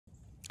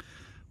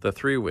The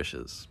Three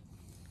Wishes.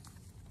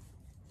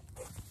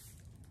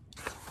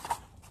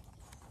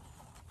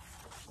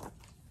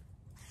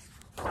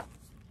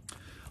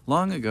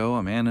 Long ago,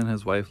 a man and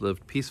his wife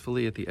lived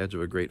peacefully at the edge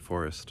of a great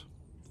forest.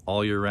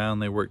 All year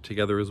round, they worked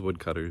together as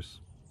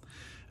woodcutters.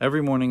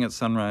 Every morning at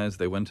sunrise,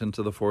 they went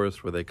into the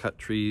forest where they cut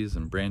trees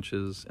and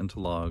branches into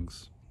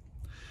logs.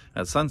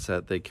 At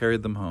sunset, they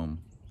carried them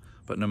home,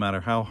 but no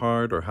matter how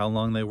hard or how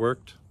long they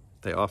worked,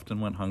 they often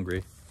went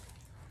hungry.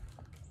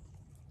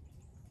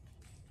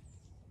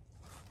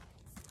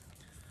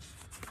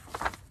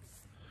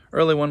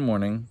 Early one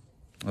morning,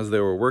 as they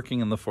were working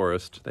in the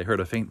forest, they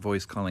heard a faint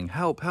voice calling,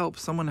 "Help, help,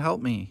 someone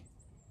help me."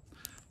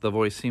 The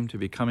voice seemed to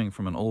be coming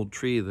from an old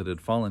tree that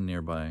had fallen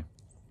nearby.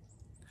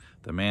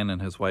 The man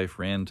and his wife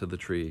ran to the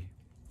tree.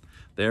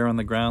 There on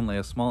the ground lay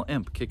a small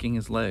imp kicking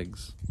his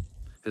legs.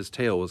 His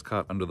tail was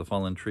caught under the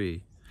fallen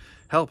tree.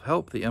 "Help,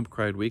 help," the imp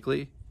cried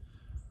weakly.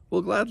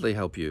 "We'll gladly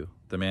help you,"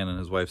 the man and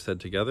his wife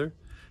said together,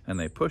 and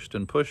they pushed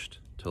and pushed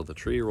till the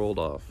tree rolled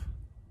off.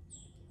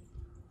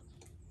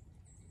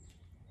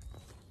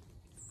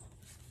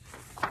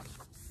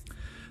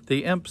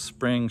 The imp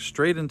sprang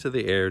straight into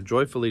the air,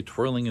 joyfully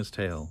twirling his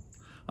tail.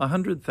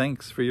 "100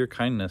 thanks for your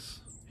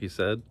kindness," he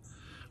said.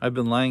 "I've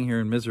been lying here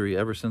in misery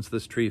ever since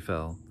this tree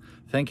fell.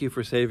 Thank you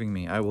for saving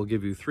me. I will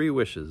give you 3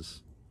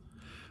 wishes.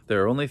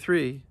 There are only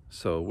 3,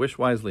 so wish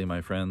wisely,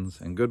 my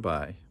friends, and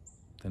goodbye."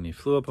 Then he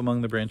flew up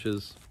among the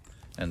branches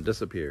and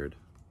disappeared.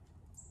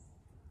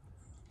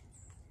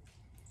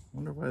 I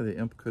wonder why the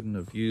imp couldn't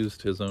have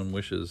used his own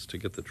wishes to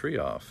get the tree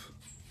off.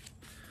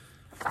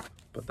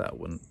 But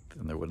then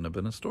there wouldn't have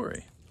been a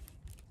story.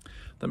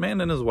 The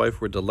man and his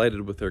wife were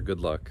delighted with their good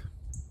luck.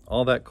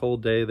 All that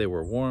cold day they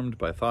were warmed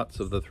by thoughts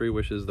of the 3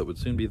 wishes that would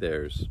soon be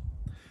theirs.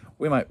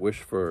 "We might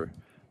wish for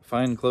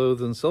fine clothes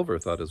and silver,"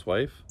 thought his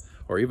wife,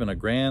 "or even a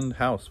grand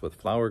house with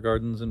flower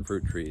gardens and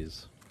fruit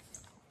trees."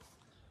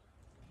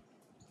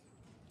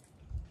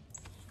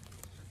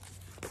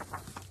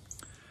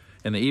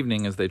 In the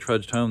evening, as they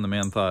trudged home, the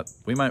man thought,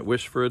 "We might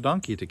wish for a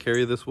donkey to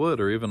carry this wood,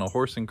 or even a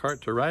horse and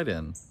cart to ride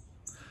in."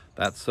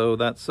 That's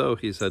so,"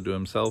 he said to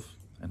himself,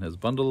 and his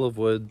bundle of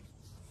wood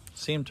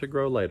seemed to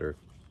grow lighter.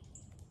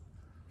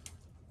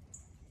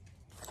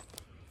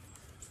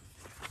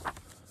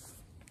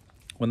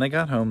 When they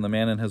got home, the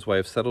man and his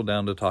wife settled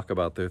down to talk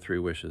about their 3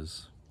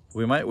 wishes.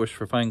 "We might wish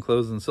for fine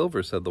clothes and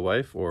silver," said the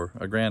wife, "or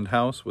a grand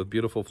house with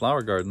beautiful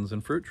flower gardens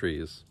and fruit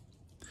trees.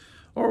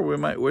 Or we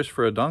might wish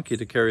for a donkey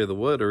to carry the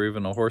wood, or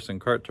even a horse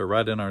and cart to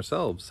ride in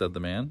ourselves," said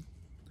the man.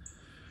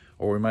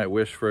 "Or we might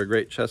wish for a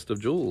great chest of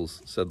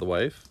jewels," said the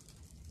wife.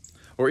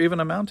 "Or even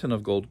a mountain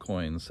of gold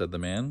coins," said the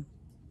man.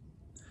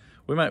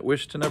 "We might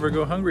wish to never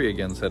go hungry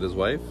again," said his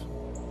wife.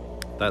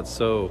 That's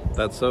so,"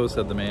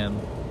 said the man.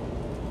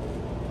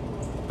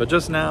 "But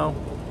just now,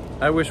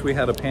 I wish we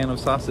had a pan of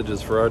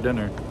sausages for our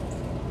dinner."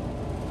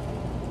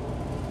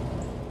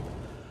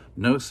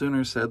 No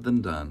sooner said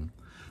than done.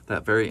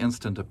 That very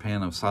instant, a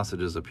pan of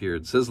sausages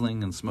appeared,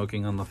 sizzling and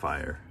smoking on the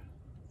fire.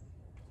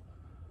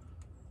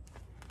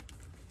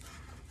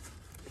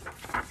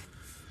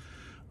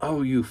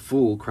 "Oh, you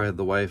fool," cried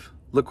the wife.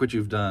 "Look what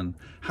you've done.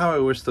 How I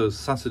wish those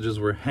sausages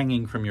were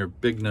hanging from your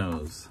big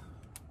nose."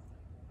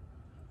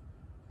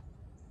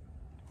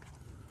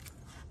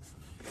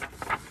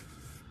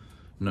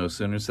 No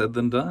sooner said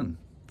than done.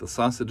 The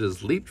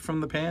sausages leaped from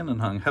the pan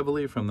and hung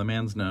heavily from the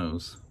man's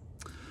nose.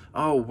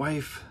 "Oh,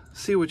 wife,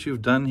 see what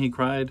you've done," he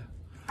cried.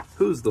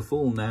 "Who's the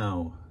fool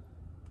now?"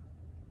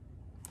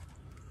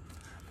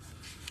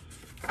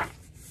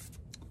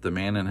 The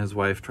man and his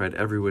wife tried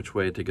every which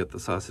way to get the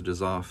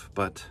sausages off,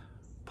 but,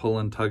 pull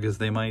and tug as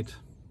they might,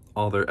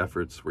 all their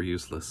efforts were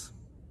useless.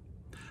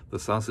 The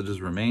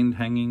sausages remained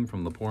hanging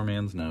from the poor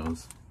man's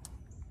nose.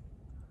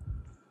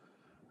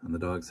 And the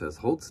dog says,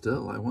 "Hold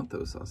still, I want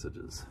those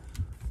sausages."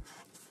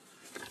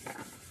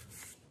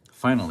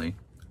 Finally,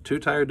 too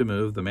tired to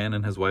move, the man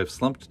and his wife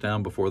slumped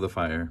down before the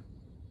fire.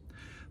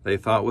 They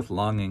thought with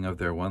longing of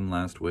their one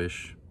last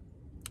wish.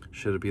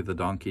 Should it be the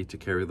donkey to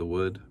carry the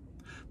wood,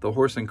 the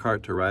horse and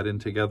cart to ride in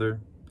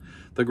together,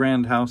 the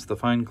grand house, the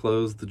fine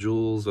clothes, the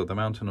jewels, or the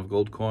mountain of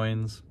gold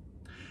coins?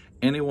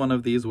 Any one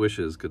of these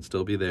wishes could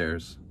still be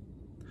theirs.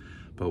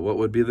 But what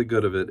would be the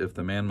good of it if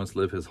the man must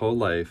live his whole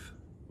life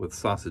with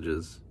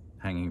sausages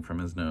hanging from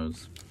his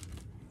nose?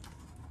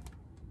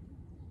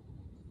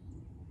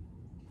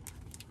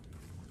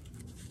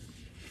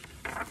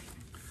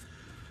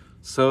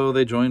 So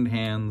they joined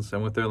hands,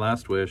 and with their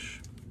last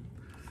wish,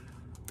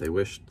 they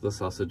wished the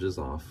sausages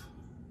off.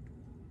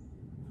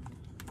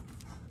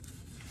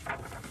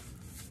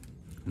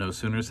 No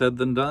sooner said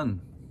than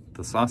done.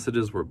 The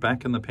sausages were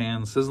back in the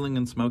pan, sizzling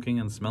and smoking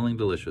and smelling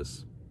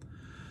delicious.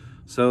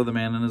 So the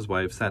man and his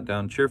wife sat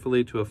down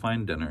cheerfully to a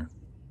fine dinner.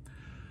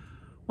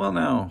 "Well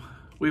now,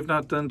 we've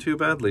not done too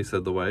badly,"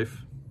 said the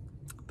wife.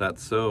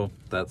 That's so,"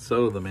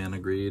 the man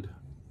agreed.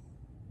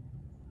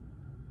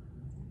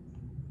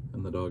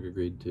 And the dog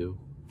agreed too.